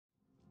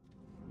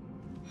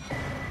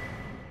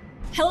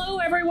Hello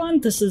everyone,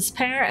 this is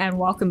Pear and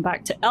welcome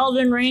back to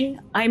Elden Ring.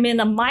 I'm in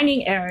a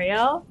mining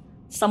area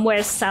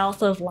somewhere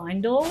south of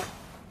Lindor,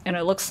 and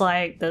it looks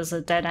like there's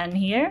a dead end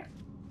here.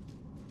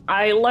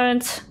 I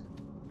learned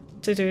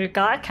to do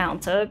guard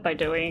counter by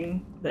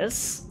doing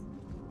this,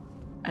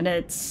 and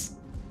it's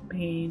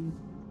been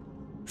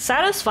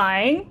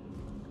satisfying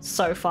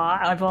so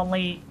far. I've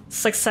only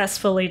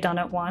successfully done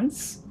it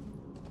once.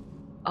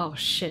 Oh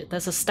shit,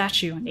 there's a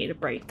statue I need to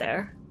break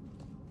there.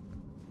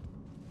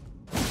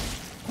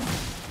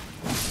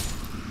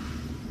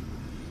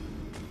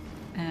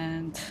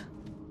 And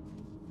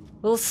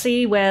we'll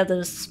see where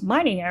this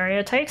mining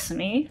area takes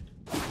me.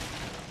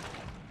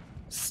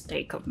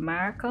 Stake of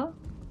America.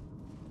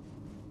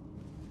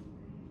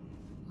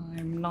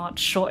 I'm not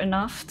short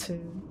enough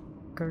to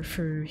go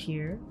through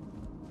here,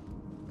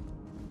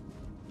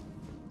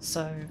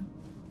 so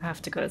I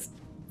have to go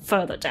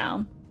further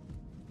down.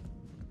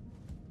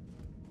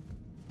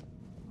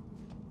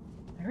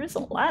 There is a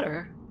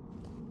ladder.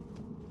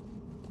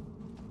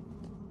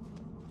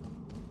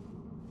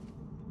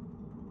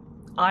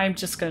 I'm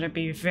just gonna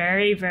be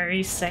very,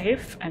 very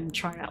safe and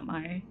try out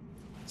my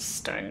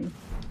stone.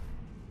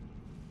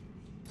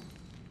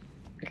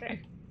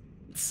 Okay,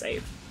 it's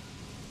safe.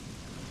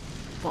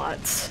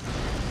 But...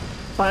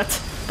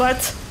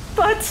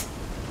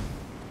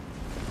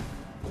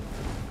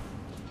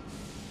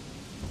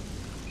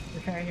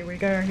 Okay, here we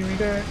go, here we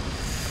go.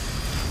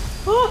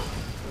 Oh!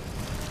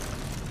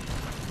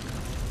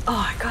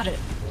 Oh, I got it.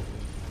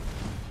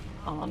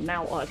 Oh,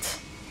 now what?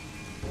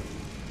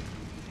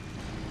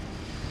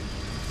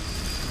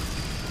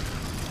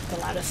 The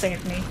ladder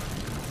saved me.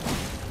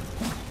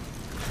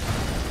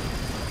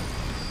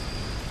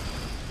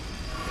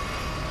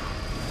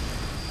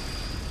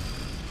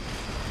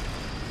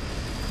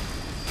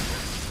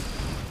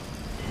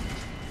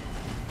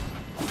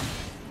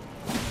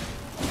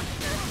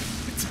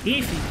 It's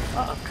beefy,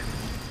 fuck.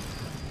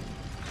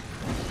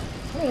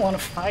 I don't want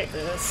to fight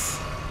this.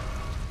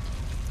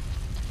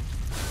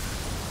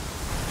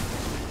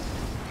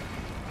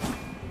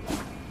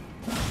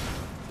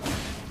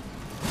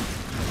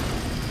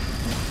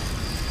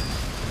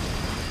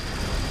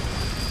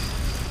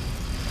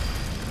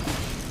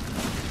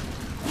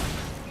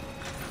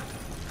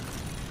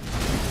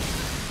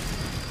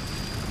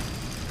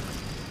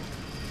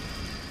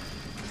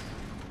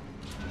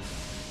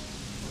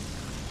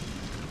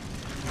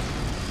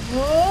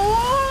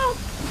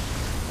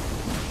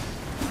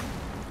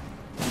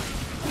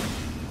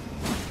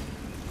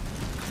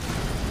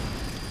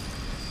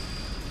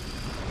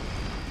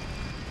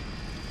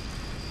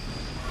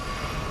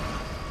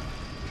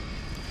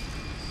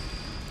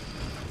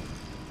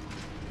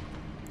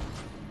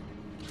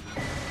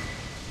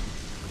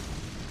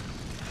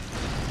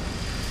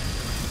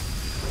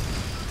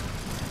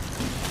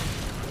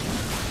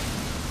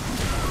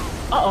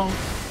 Uh-oh.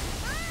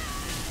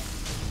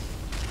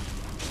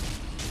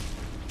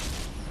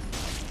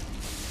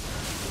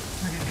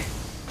 Okay,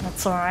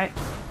 that's alright.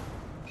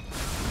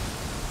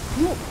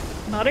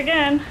 Not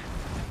again.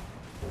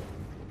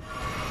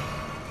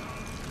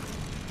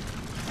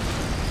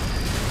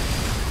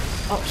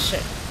 Oh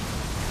shit.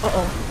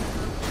 Uh-oh.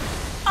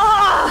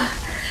 Ah!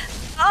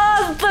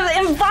 Ah!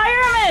 The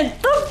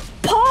environment! The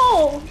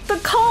pole! The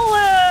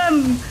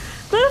column!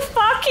 The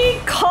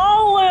fucking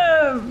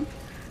column!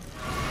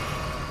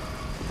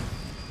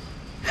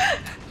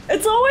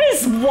 It's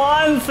always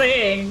one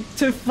thing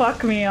to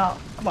fuck me up.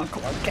 Come on,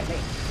 get me.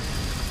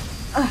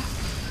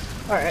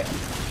 Alright.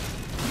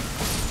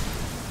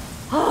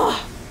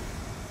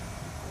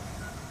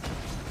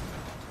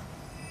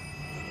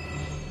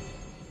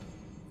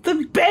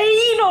 The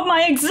bane of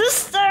my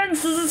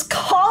existence is this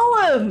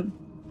column!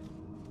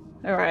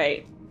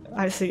 Alright,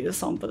 I see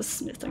this on the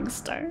smithing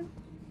stone.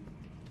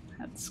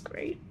 That's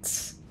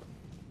great.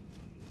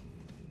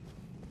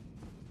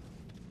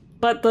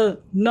 But the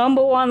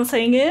number one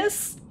thing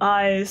is,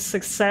 I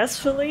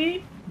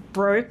successfully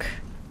broke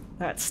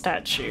that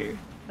statue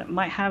that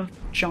might have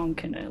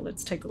junk in it.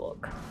 Let's take a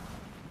look.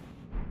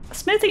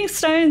 Smithing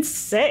stone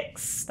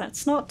 6.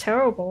 That's not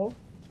terrible.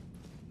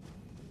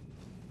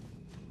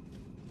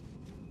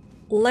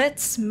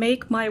 Let's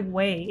make my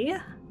way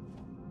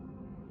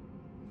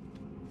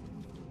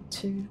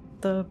to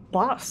the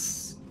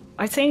boss.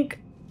 I think...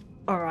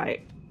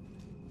 Alright.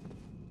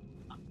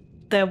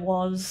 There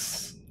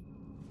was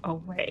a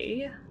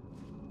way.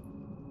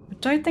 I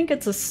don't think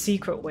it's a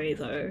secret way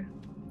though.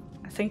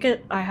 I think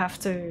I have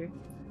to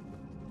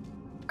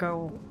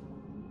go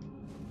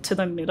to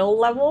the middle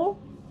level.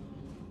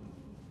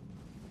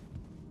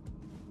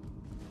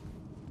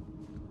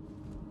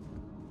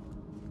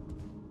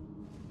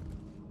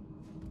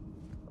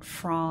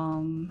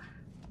 From...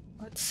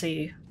 let's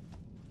see.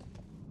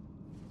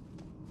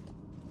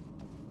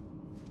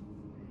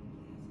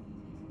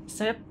 Is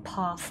there a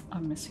path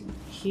I'm missing?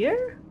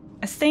 Here?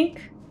 I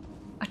think...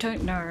 I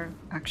don't know,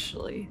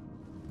 actually.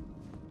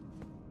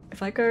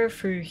 If I go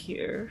through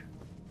here...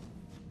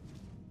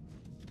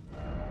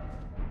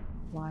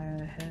 Fly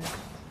ahead.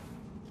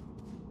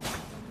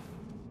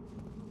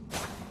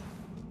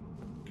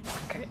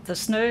 Okay,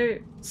 there's no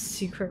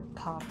secret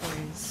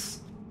pathways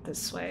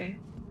this way.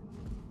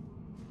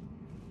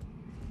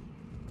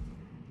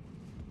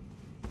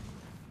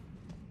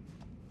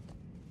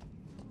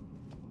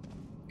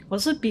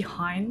 Was it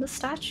behind the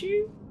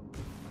statue?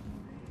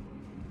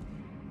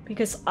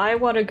 Because I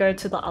want to go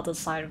to the other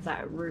side of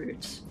that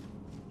route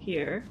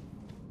here.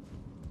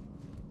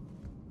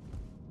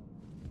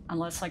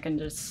 Unless I can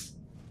just...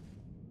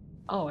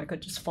 Oh, I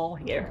could just fall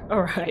here.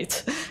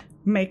 Alright.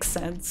 Makes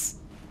sense.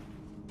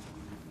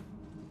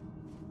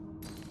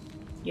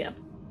 Yep.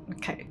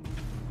 Okay.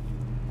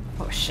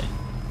 Oh shit.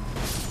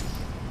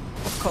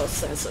 Of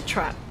course there's a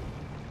trap.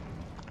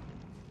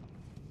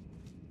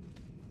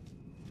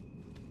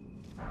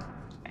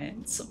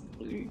 And some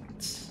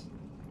loot.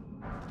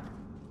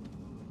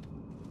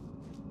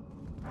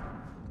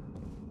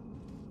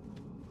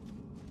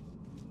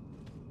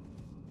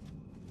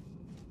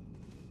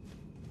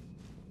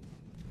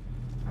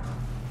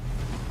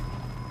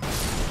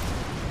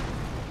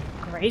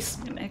 Grace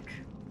Mimic?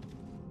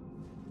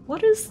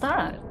 What is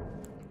that?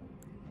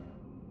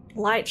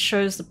 Light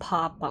shows the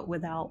path but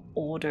without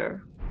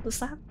order. What does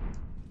that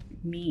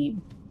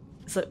mean?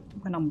 Is it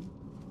when I'm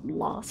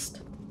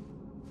lost?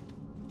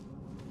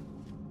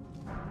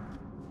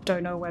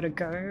 Don't know where to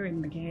go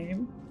in the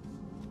game,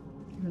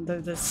 even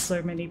though there's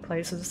so many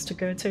places to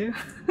go to.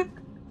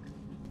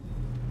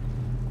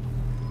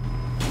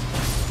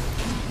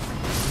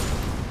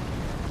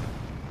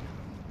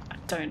 I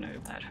don't know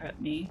if that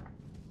hurt me.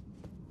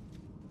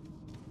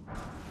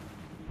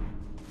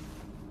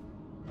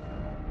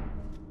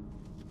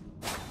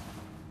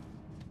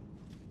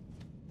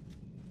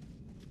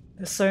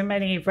 There's so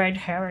many red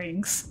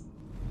herrings.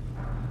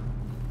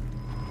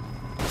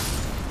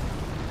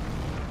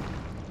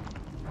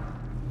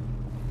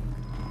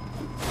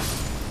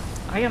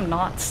 I am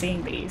not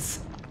seeing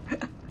these.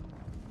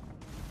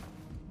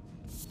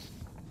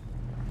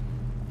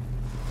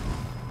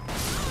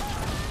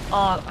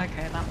 Oh,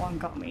 okay, that one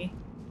got me.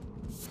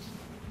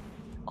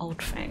 Old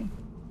Fang.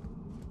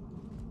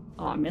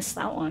 Oh, I missed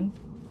that one.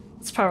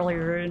 It's probably a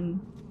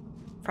rune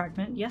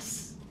fragment,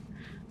 yes.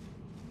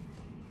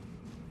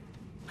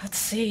 Let's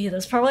see,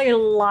 there's probably a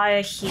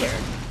liar here.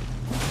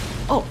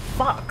 Oh,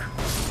 fuck.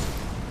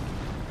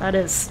 That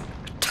is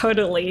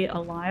totally a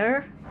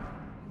liar.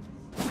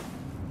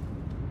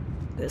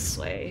 This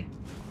way.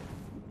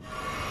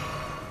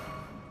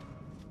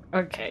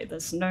 Okay,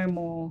 there's no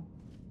more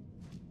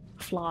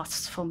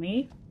flasks for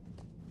me.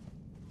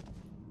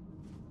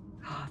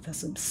 Ah, there's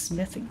some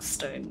smithing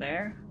stone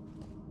there.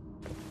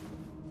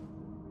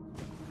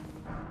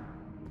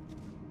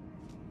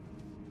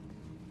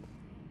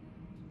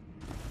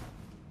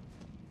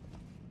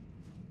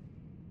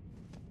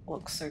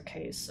 Looks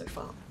okay so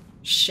far.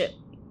 Shit,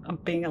 I'm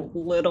being a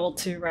little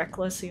too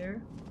reckless here.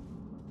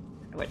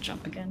 Do I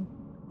jump again?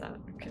 That,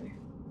 okay.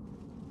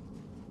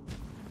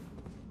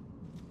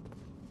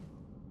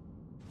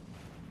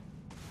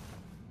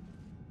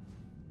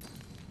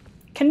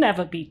 Can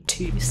never be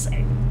too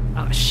safe.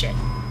 Oh shit.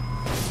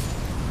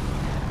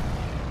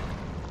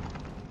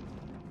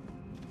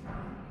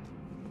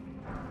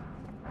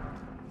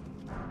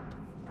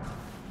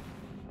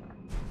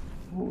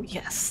 Oh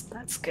yes,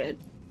 that's good.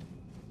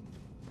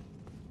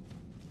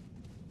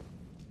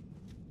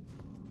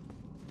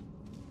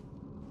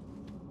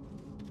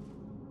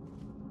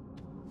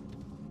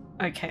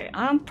 Okay,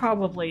 I'm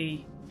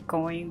probably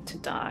going to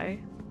die.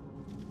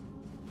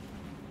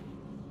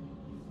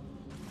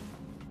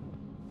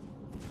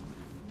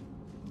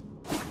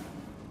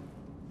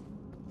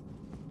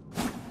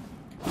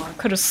 Oh, I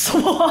could have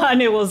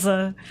sworn it was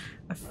a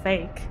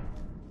fake.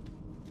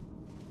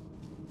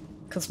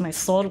 Because my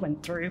sword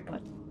went through,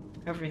 but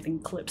everything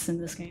clips in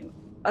this game.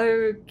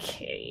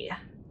 Okay.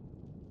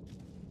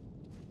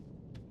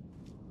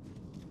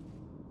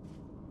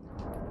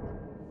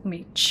 Let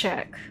me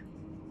check.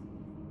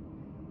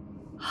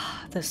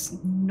 There's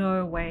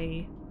no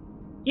way.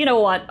 You know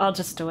what? I'll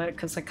just do it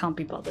because I can't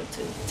be bothered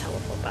to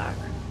teleport back.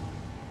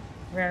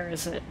 Where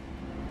is it?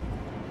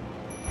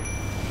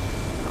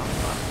 Oh,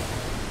 fuck.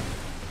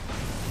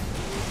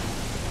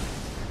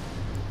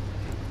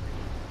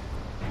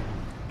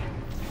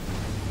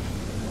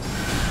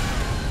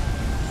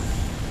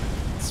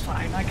 It's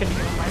fine. I can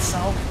heal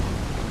myself.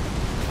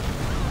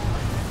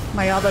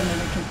 My other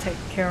mimic can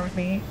take care of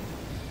me.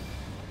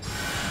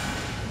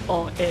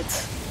 Or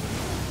it.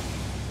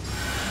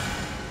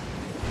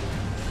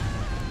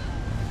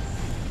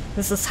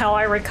 This is how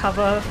I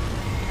recover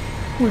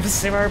with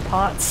 0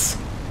 pots.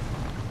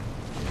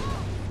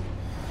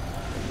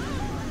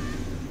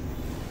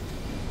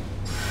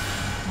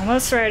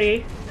 Almost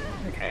ready.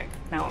 Okay,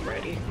 now I'm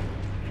ready.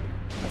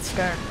 Let's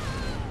go.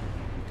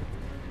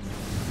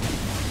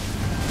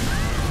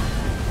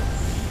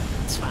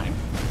 It's fine.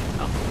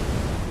 Oh.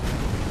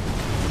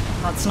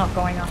 Oh, it's not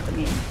going after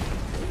me.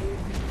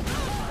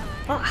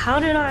 Oh, how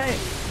did I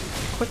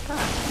quit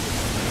that?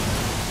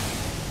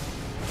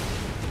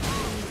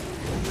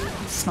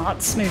 It's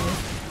not smooth.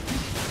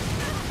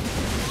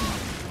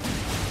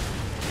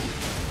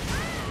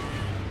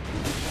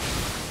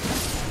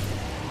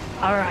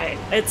 Alright,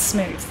 it's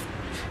smooth.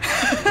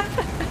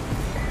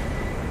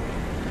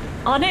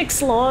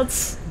 Onyx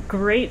Lord's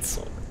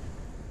greatsword.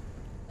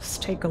 Let's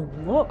take a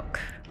look.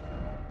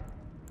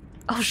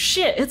 Oh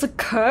shit, it's a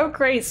curved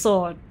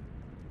greatsword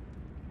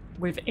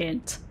with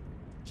int.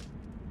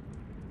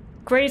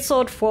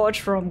 Greatsword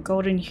forged from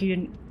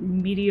golden-hued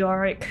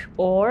meteoric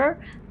ore.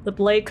 The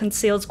blade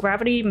conceals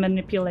gravity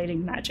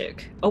manipulating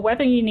magic. A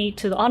weapon unique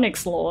to the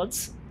Onyx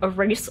Lords, a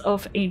race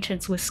of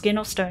ancients with skin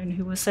of stone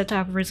who were said to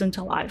have risen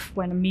to life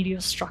when a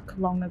meteor struck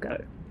long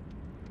ago.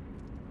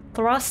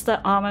 Thrust the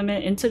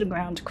armament into the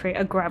ground to create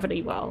a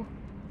gravity well.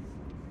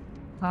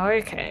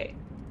 Okay.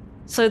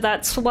 So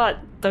that's what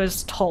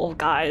those tall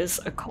guys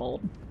are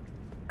called.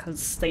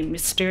 Because they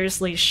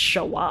mysteriously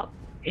show up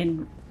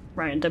in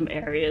random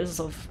areas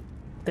of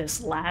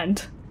this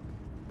land.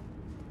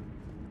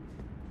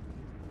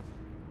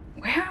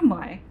 Where am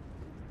I?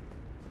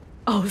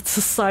 Oh, it's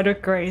a site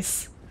of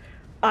grace.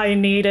 I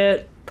need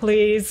it,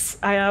 please.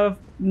 I have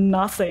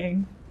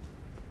nothing.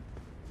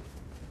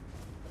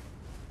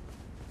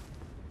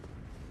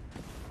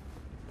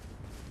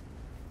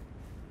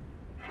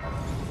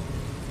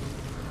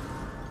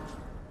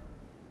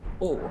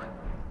 Oh.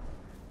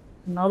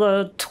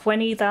 Another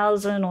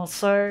 20,000 or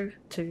so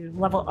to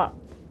level up.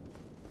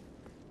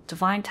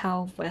 Divine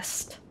Tower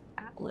West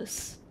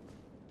Atlas.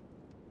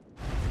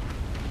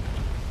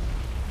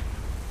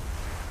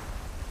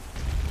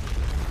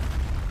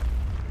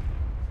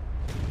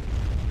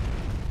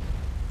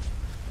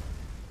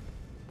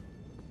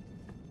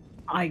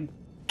 I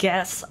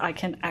guess I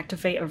can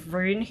activate a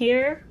rune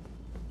here.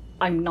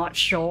 I'm not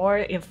sure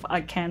if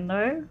I can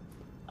though.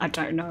 I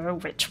don't know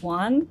which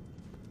one.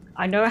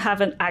 I know I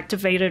haven't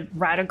activated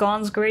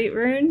Radagon's Great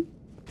Rune.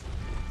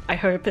 I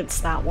hope it's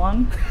that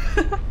one.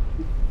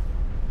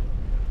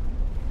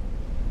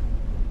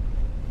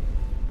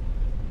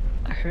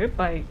 I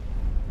hope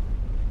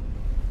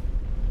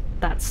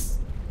that's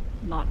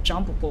not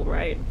jumpable,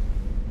 right?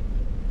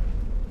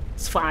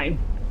 It's fine.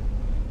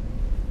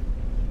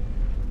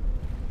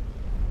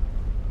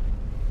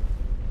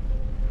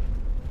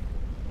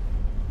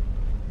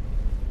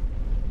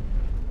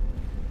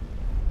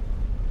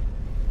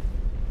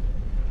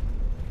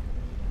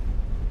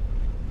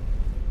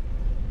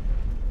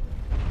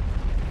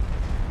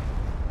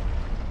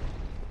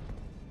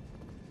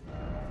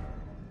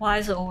 Why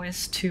is it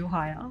always too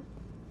high up?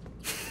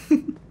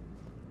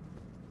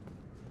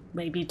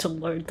 Maybe to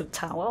load the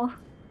tower?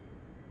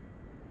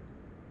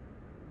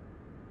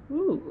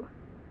 Ooh,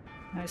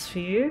 nice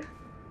view.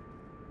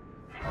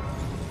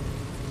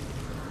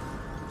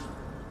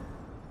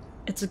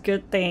 It's a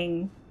good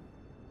thing.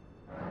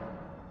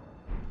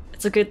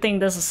 It's a good thing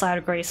there's a site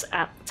of grace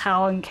at the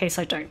tower in case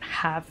I don't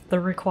have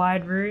the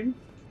required rune.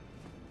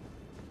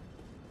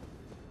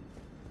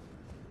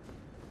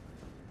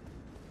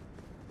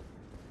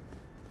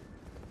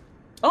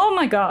 Oh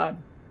my god.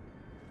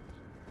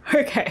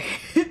 Okay.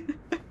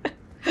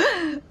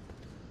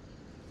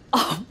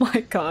 Oh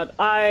my god.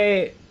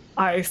 I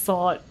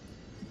thought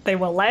they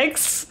were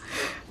legs,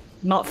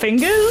 not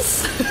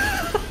fingers.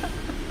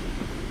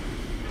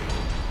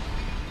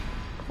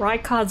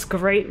 Rykard's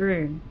Great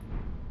Rune.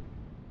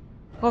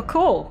 Oh,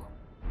 cool.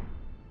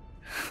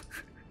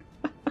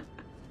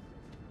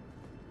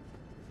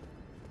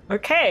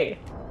 Okay.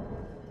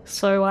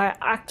 So I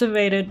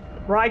activated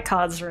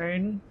Rykard's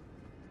rune.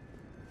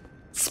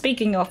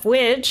 Speaking of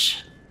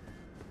which,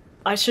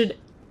 I should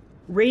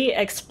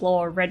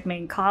re-explore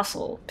Redmane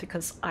Castle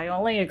because I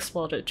only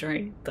explored it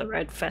during the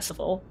Red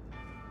Festival.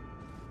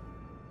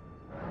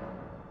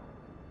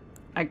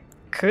 I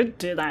could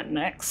do that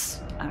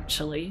next,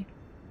 actually.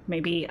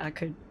 Maybe I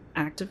could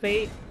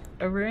activate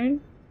a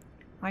rune.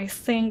 I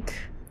think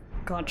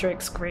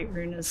Godric's Great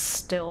Rune is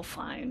still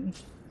fine.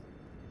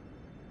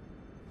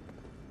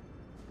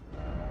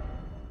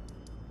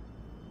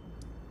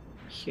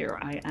 Here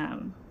I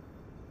am.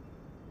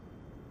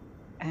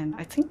 And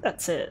I think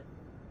that's it.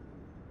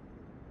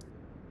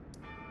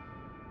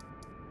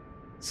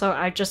 So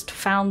I just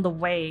found the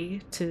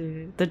way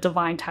to the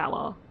Divine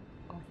Tower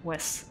of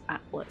West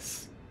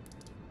Atlas.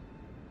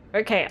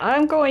 Okay,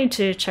 I'm going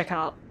to check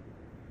out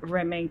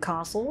Redmane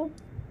Castle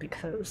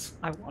because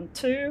I want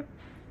to.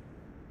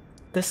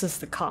 This is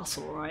the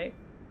castle, right?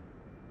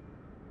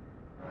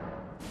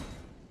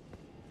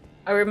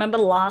 I remember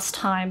last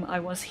time I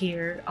was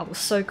here, I was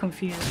so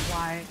confused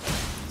why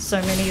so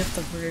many of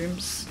the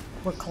rooms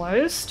were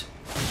closed.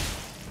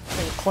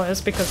 They were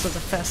closed because of the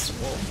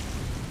festival.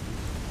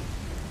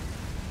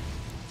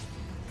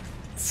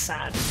 It's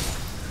sad.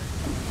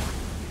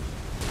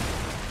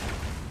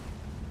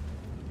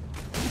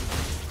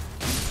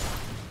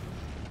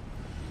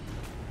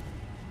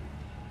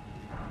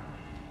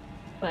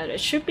 But it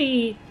should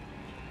be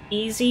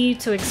easy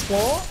to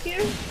explore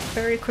here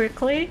very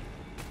quickly.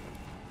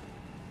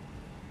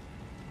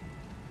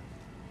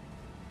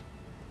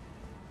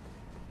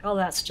 Oh,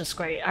 that's just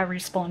great. I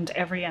respawned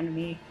every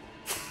enemy.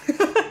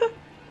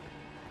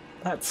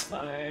 That's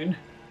fine.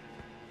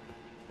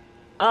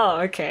 Oh,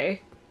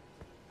 okay.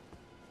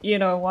 You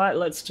know what?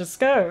 Let's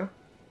just go.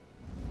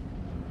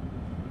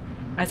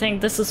 I think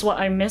this is what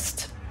I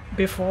missed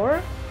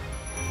before.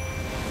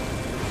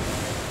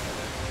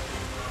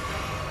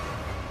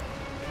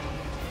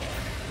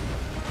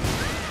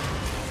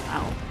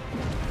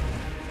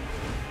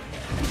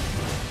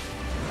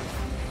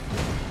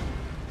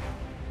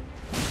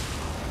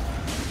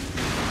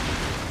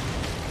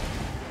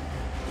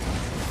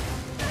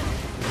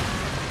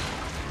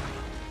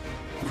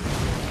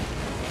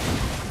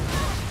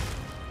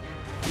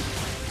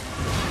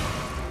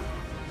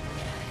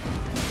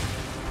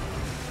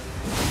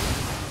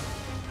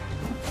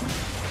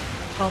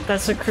 Oh,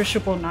 there's a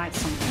Crucible Knight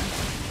somewhere.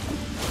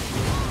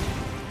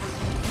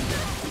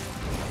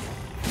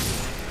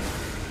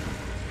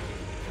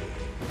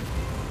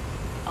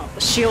 Oh, the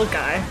shield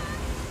guy.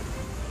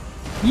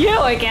 You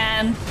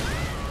again!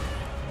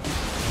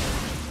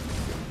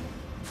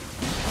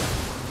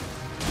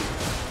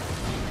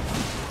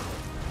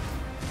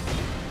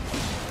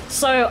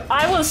 So,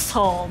 I was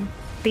told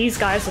these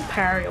guys are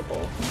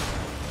parryable.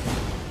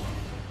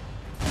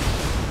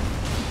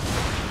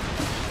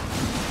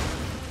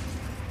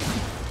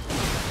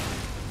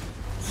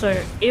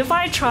 So, if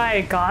I try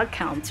a guard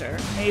counter,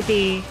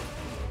 maybe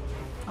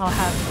I'll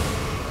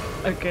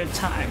have a good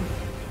time.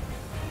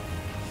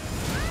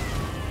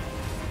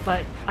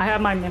 But I have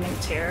my mimic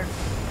here.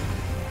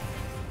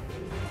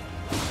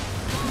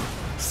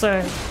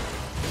 So...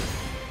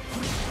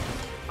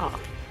 Oh,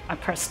 I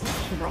pressed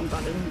the wrong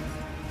button.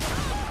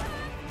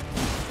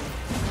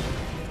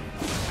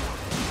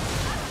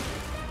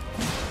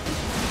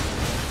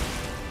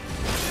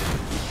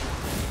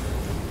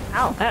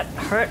 Ow, that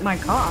hurt my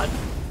god.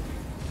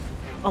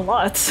 A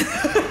lot.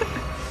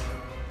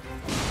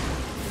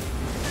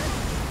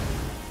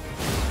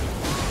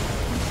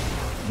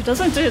 He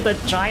doesn't do the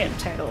giant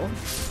tail.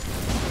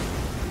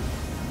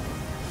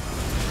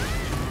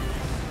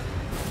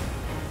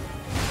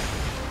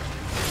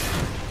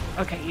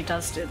 Okay, he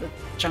does do the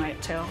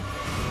giant tail.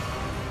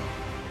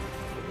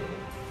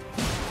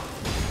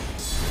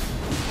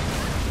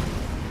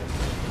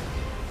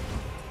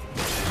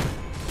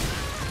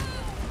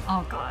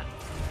 Oh god.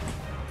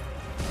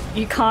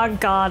 You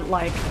can't guard,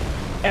 like,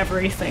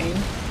 everything.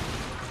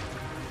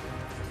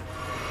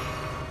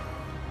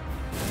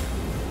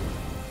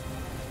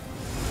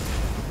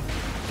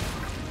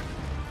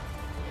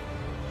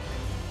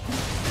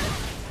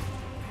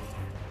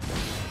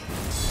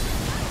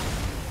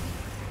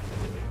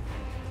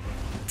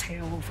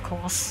 Tail, of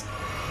course.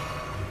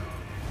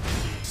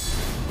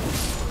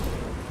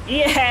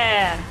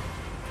 Yeah!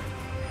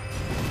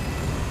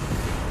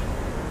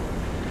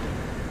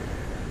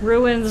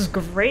 Ruin's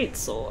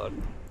greatsword.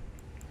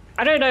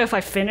 I don't know if I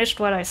finished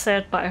what I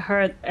said, but I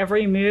heard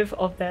every move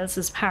of theirs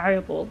is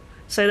parryable,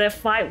 so their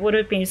fight would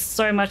have been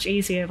so much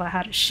easier if I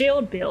had a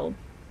shield build,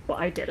 but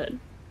I didn't.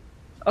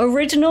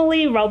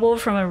 Originally rubble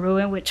from a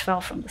ruin which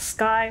fell from the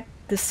sky,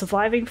 this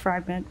surviving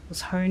fragment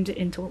was honed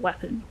into a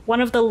weapon,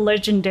 one of the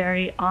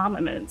legendary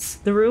armaments.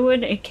 The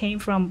ruin it came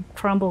from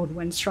crumbled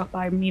when struck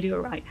by a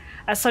meteorite.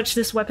 As such,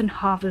 this weapon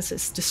harvests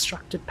its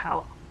destructive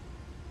power.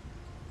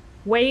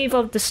 Wave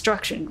of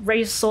destruction.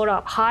 Raise sword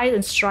up high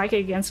and strike it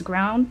against the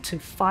ground to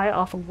fire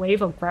off a wave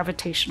of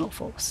gravitational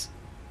force.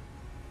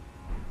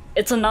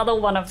 It's another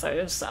one of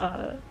those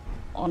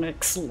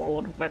Onyx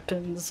Lord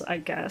weapons, I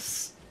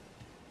guess.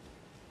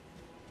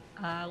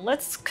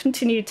 Let's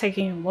continue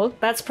taking a look.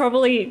 That's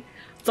probably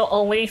the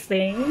only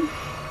thing,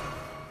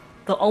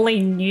 the only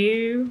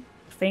new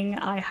thing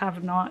I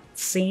have not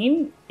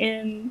seen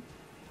in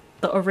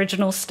the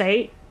original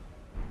state.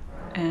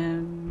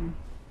 And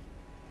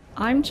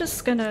I'm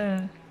just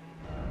gonna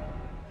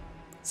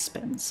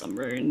spend some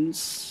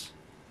runes.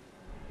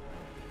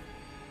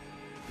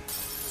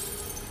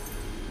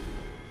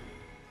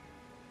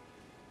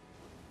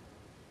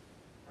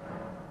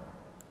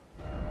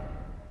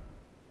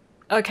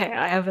 Okay,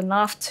 I have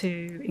enough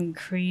to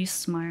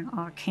increase my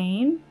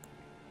arcane.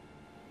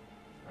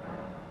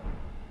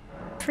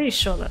 Pretty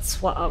sure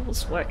that's what I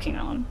was working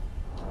on.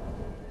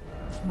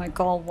 My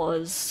goal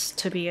was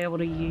to be able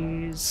to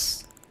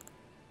use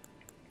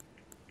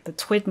the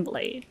twin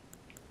blade,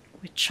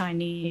 which I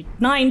need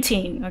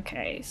 19.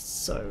 Okay,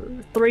 so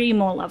 3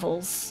 more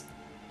levels.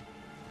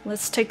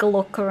 Let's take a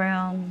look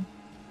around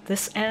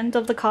this end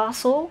of the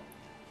castle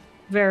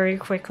very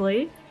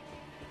quickly.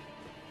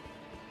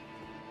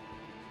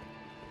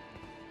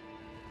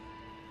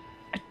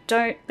 I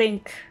don't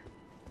think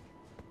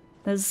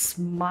there's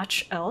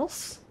much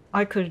else.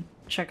 I could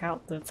check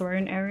out the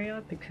throne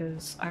area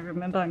because I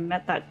remember I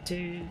met that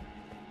dude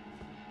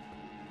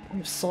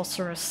with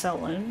Sorcerer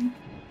Selin.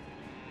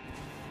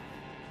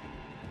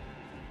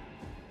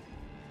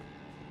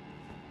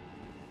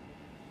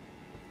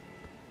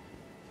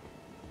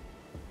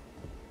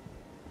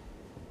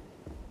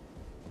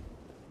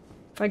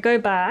 If I go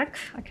back,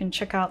 I can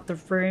check out the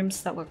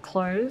rooms that were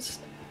closed.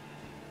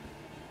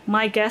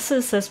 My guess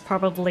is there's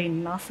probably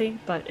nothing,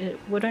 but it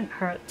wouldn't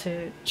hurt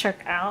to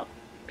check out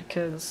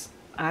because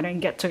I didn't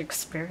get to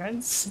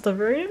experience the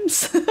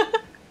rooms. Rid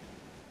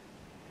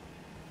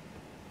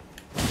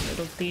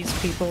of these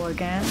people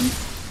again.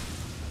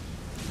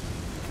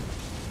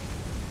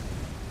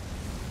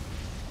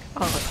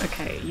 Oh,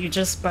 okay, you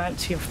just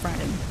burnt your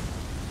friend.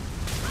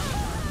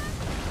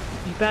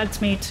 You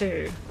burnt me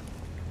too.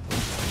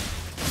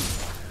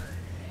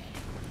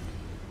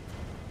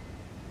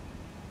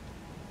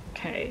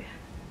 Okay.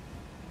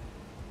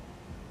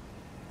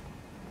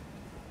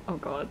 Oh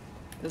god,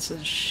 this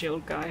is a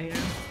shield guy here.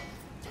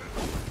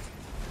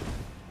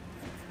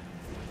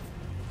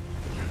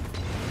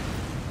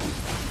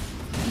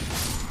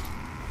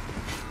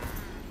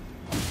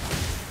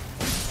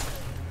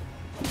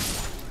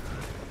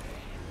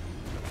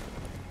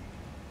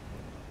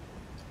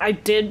 I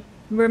did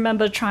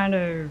remember trying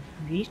to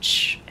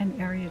reach an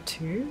area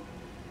 2,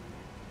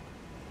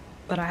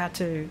 but I had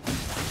to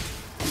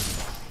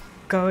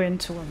go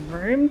into a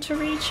room to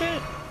reach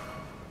it.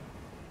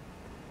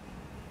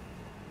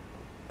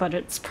 But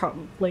it's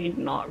probably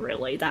not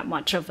really that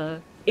much of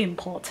a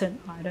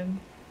important item.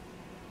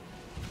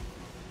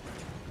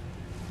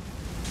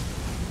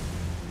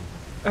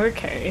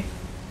 Okay.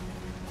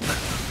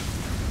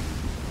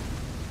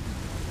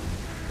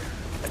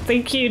 I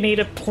think you need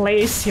to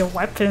place your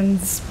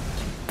weapons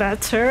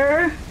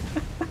better.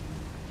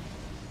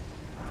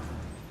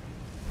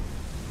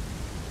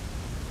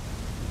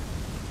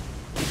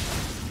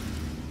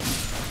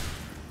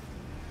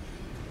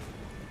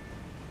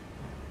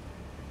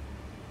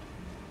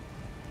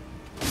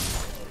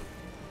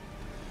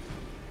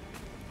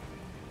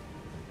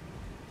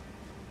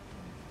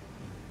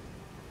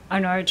 I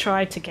know I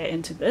tried to get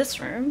into this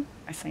room,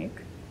 I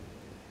think.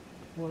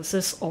 Was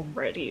this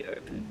already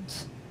opened?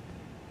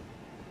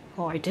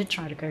 Oh, I did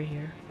try to go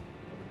here.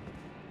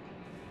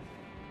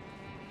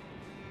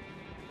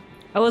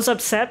 I was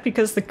upset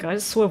because the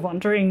ghosts were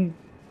wandering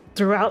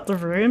throughout the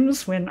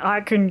rooms when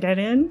I couldn't get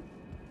in.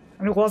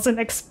 And it wasn't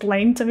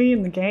explained to me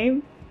in the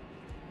game.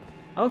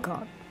 Oh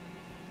god.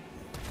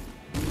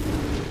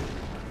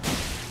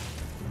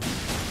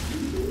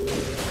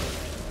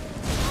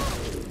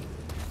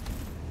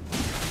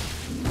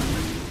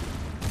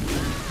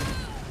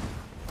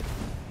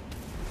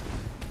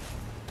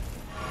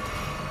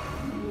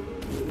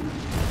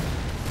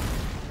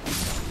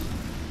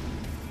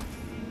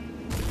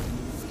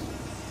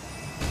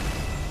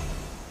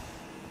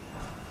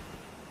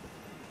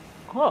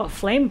 Oh,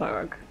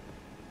 Flameberg.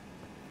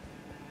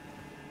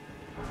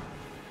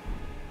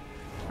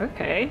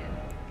 Okay.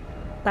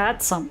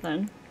 That's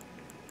something.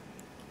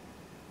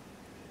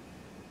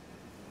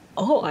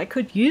 Oh, I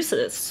could use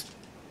this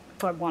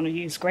if I want to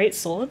use great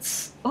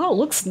swords. Oh, it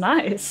looks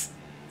nice.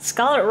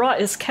 Scarlet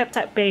Rot is kept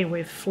at bay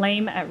with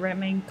flame at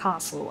Redmane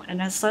Castle,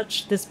 and as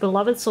such, this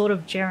beloved sword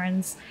of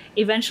Jaren's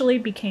eventually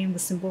became the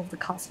symbol of the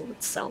castle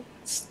itself.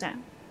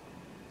 Stamp.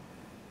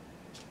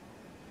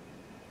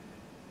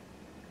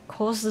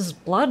 Causes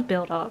blood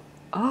buildup.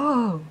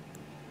 Oh.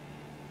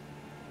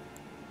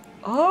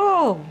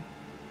 Oh.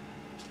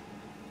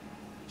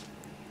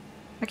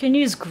 I can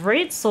use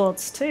great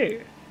swords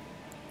too.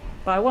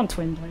 But I want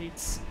twin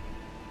blades.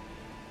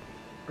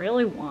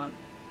 Really want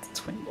the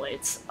twin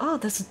blades. Oh,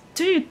 there's a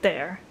dude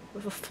there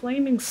with a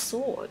flaming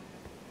sword.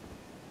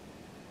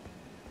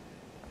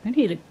 I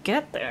need to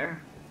get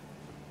there.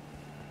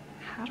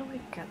 How do I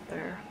get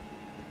there?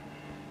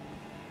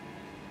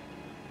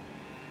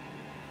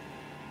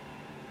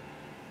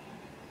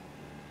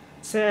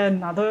 Is there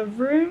another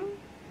room?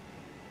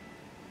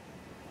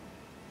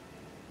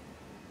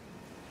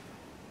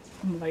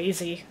 I'm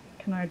lazy.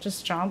 Can I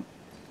just jump?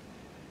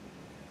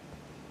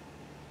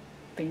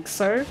 Think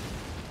so?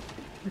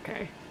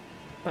 Okay.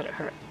 But it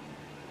hurt.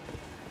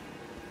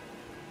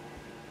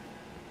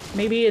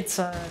 Maybe it's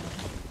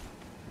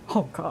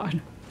oh god.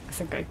 I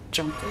think I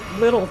jumped a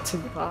little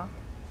too far.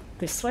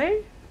 This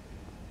way?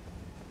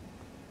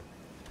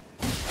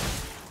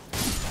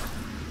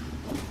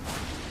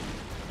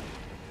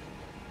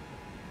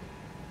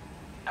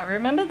 I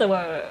remember there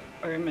were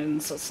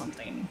omens or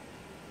something.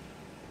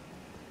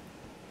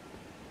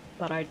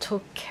 But I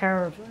took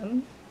care of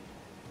them.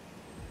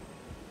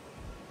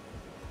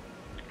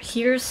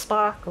 Here's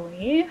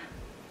sparkly.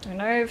 Don't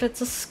know if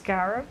it's a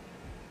scarab.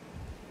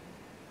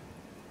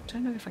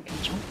 Don't know if I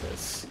can jump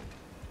this.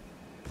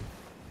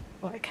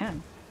 Oh, I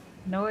can.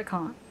 No, I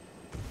can't.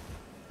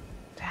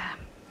 Damn.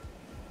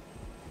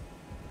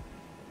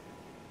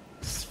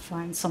 Let's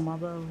find some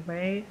other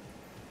way.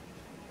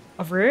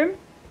 A room?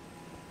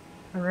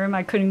 A room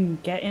I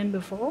couldn't get in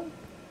before?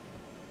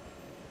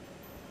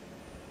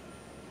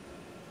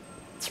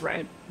 It's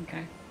red.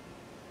 Okay.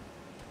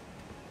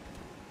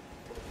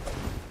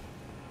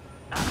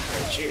 I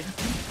heard you.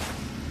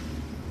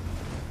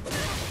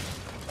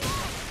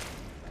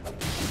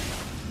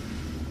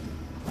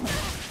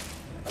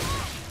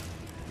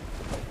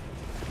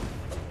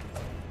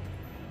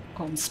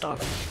 Oh, I'm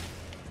stuck.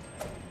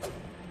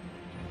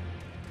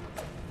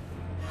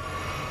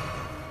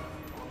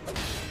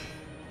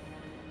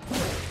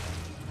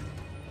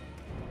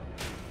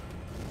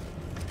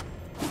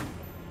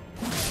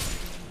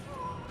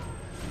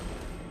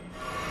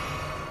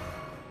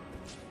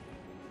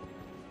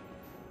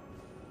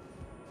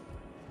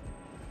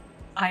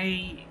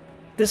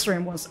 This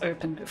room was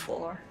open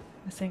before,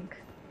 I think.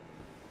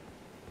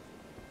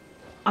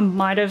 I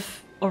might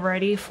have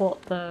already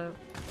fought the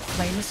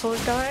flame sword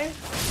guy.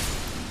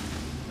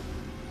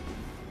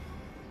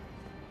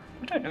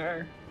 I don't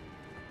know.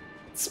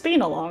 It's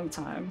been a long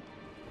time.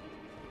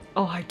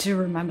 Oh, I do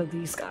remember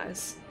these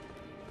guys.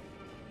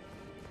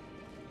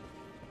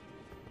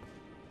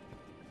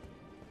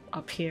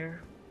 Up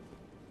here.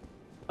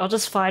 I'll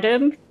just fight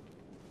him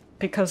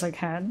because I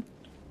can,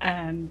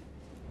 and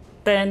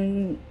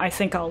then I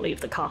think I'll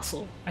leave the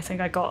castle. I think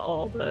I got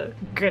all the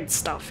good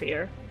stuff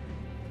here.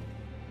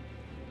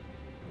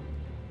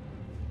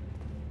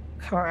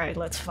 Alright,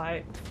 let's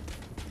fight.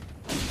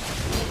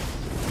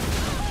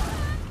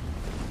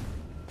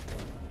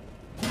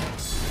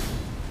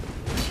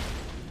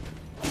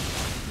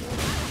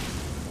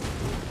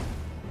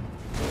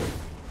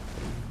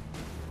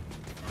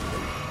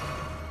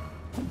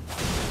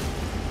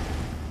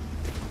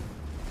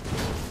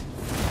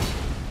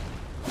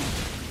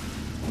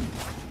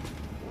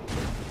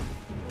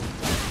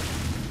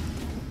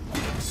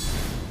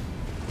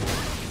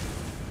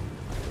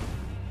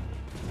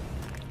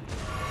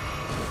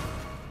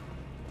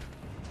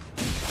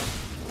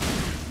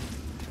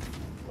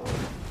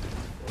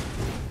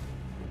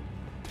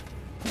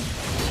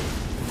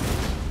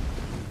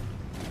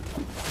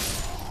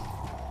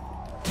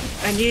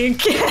 And you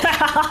get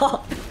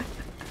out!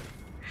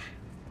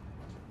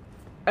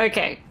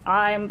 Okay,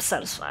 I'm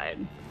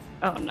satisfied.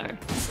 Oh no, another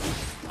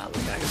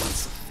guy who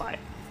wants to fight.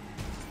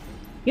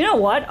 You know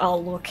what?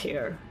 I'll look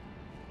here.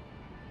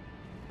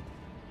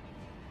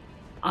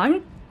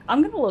 I'm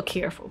gonna look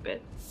here for a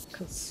bit,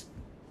 cause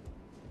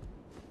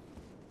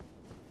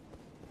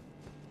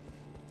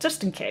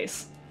just in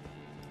case.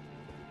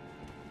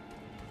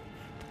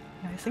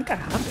 I think I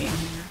have been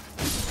here.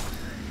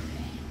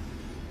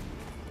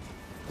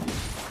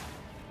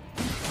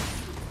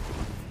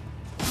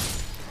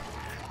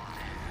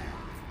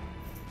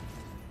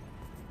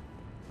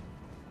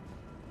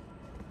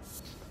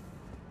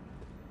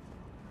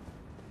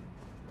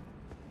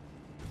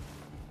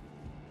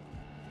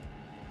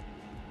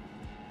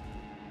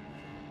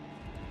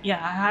 Yeah,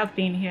 I have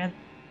been here.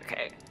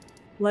 Okay,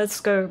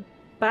 let's go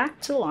back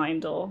to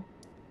Lindor.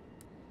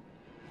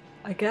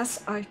 I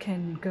guess I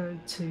can go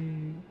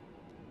to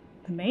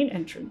the main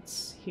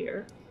entrance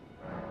here.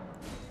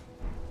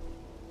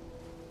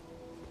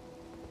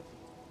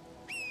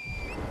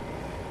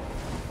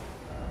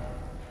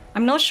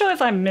 I'm not sure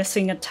if I'm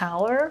missing a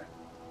tower.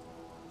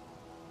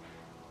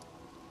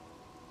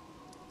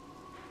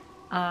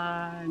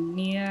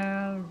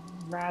 Near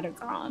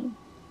Radagon.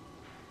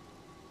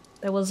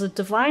 There was a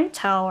divine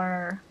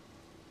tower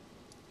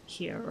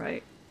here,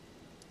 right?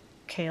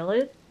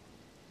 Kaled?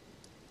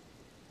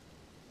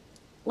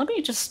 Let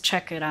me just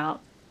check it out.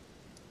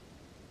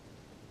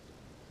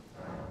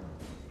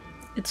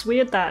 It's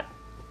weird that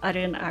I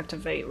didn't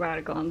activate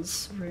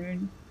Radagon's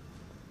rune.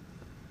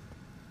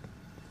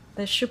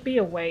 There should be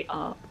a way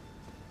up.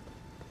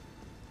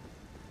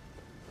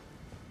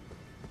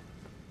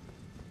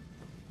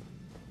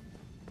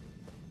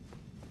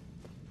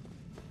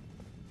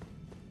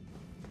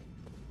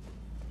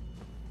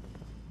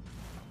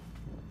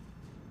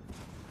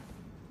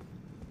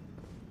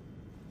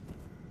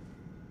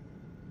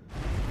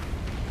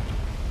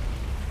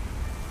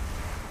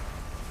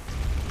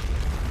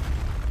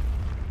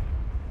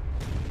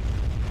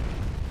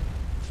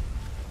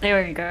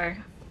 There we go.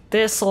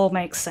 This all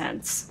makes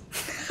sense.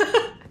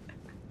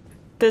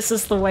 This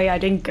is the way I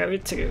didn't go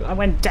to. I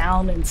went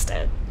down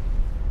instead.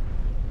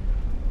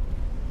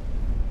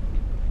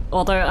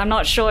 Although I'm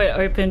not sure it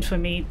opened for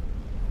me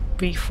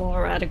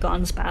before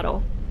Radagon's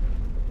battle.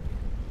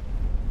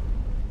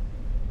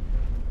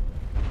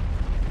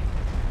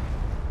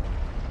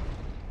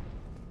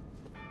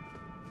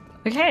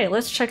 Okay,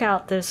 let's check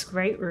out this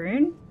great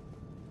rune.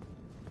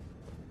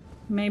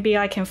 Maybe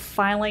I can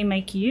finally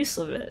make use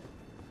of it.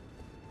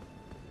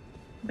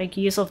 Make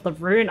use of the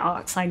rune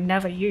arcs I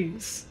never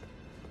use.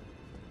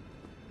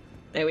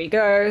 There we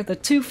go, the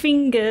 2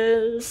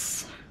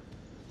 fingers.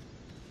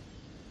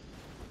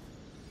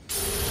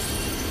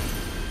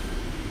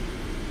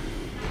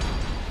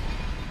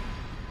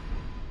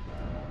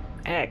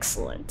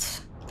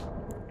 Excellent.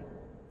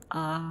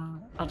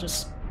 I'll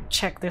just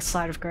check this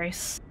side of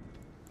grace.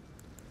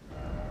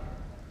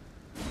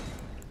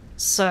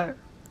 So.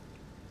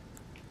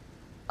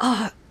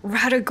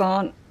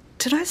 Radagon.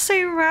 Did I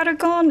say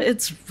Radagon?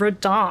 It's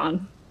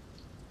Radahn.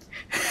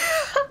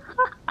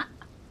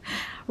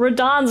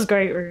 Radahn's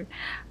great rune.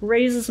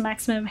 Raises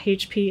maximum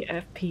HP,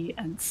 FP,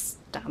 and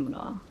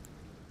stamina.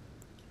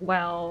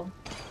 Well,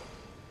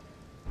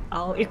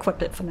 I'll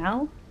equip it for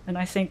now, and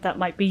I think that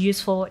might be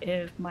useful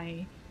if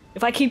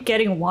I keep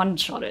getting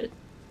one-shotted.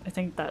 I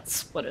think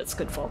that's what it's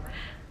good for.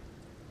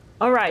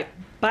 Alright,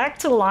 back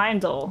to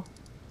Lindor.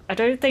 I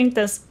don't think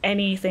there's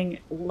anything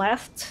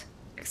left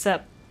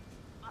except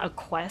a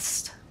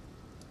quest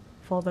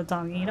for the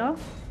Dung Eater.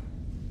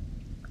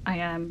 I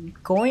am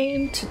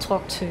going to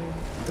talk to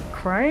the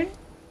crone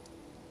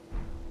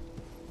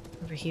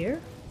over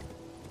here.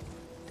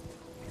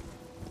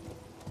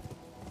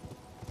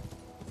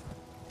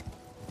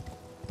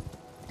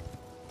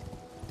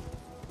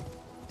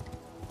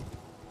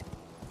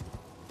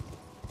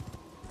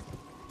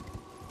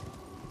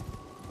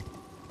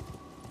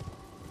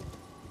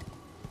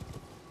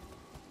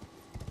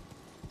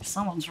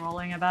 Someone's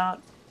rolling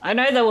about. I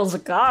know there was a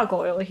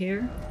gargoyle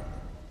here.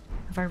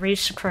 Have I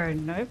reached the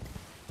crone? Nope.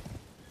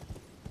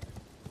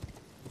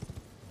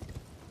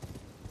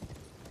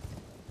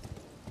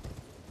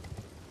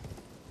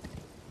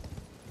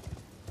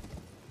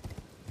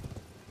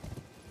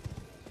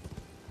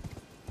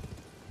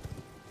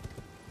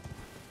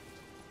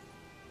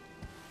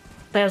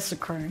 There's the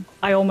crone.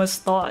 I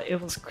almost thought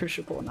it was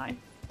Crucible Knight.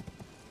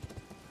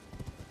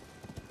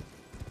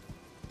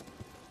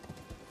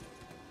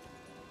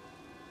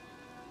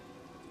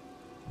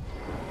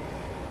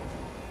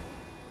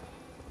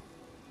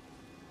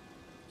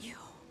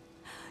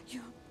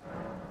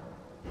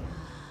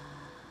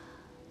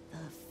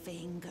 The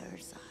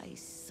fingers I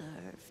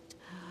served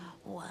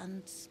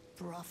once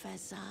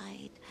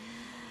prophesied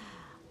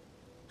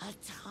a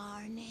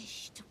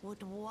tarnished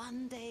would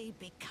one day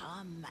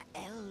become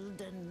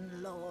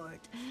Elden Lord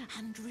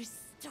and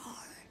restore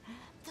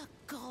the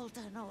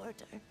Golden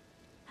Order.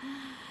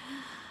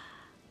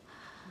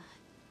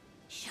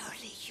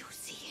 Surely you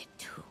see it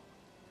too.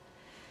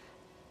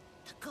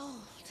 The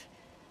gold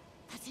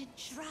that that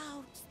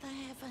enshrouds the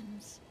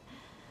heavens.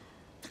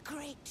 The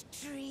great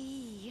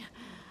tree,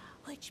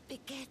 which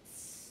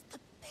begets the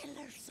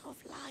pillars of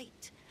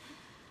light.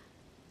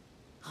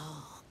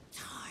 Oh,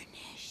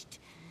 tarnished,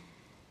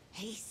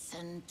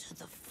 hasten to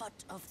the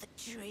foot of the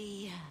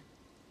tree.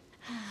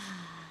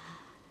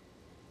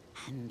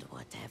 And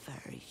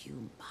whatever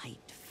you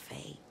might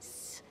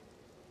face,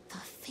 the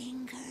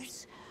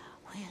fingers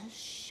will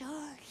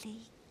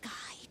surely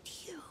guide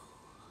you.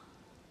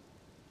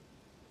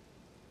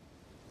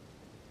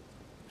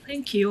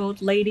 Thank you,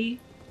 old lady.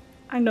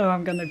 I know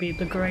I'm gonna be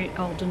the great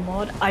Elden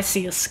Lord. I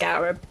see a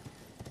scarab.